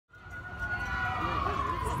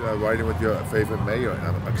riding with your favorite mayor, and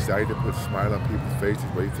I'm excited to put a smile on people's faces,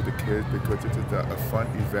 wait for the kids, because it's just a fun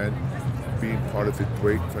event, being part of the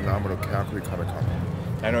great, phenomenal Calgary Comic Con.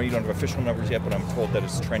 I know you don't have official numbers yet, but I'm told that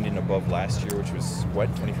it's trending above last year, which was, what,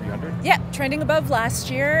 2,300? Yeah, trending above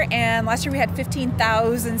last year, and last year we had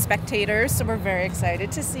 15,000 spectators, so we're very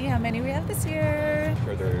excited to see how many we have this year.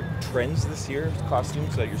 Are there trends this year,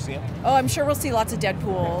 costumes that you're seeing? Oh, I'm sure we'll see lots of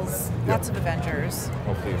Deadpools, lots of Avengers.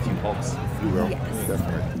 Hopefully a few Hulks. You will, Yes.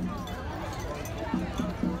 definitely.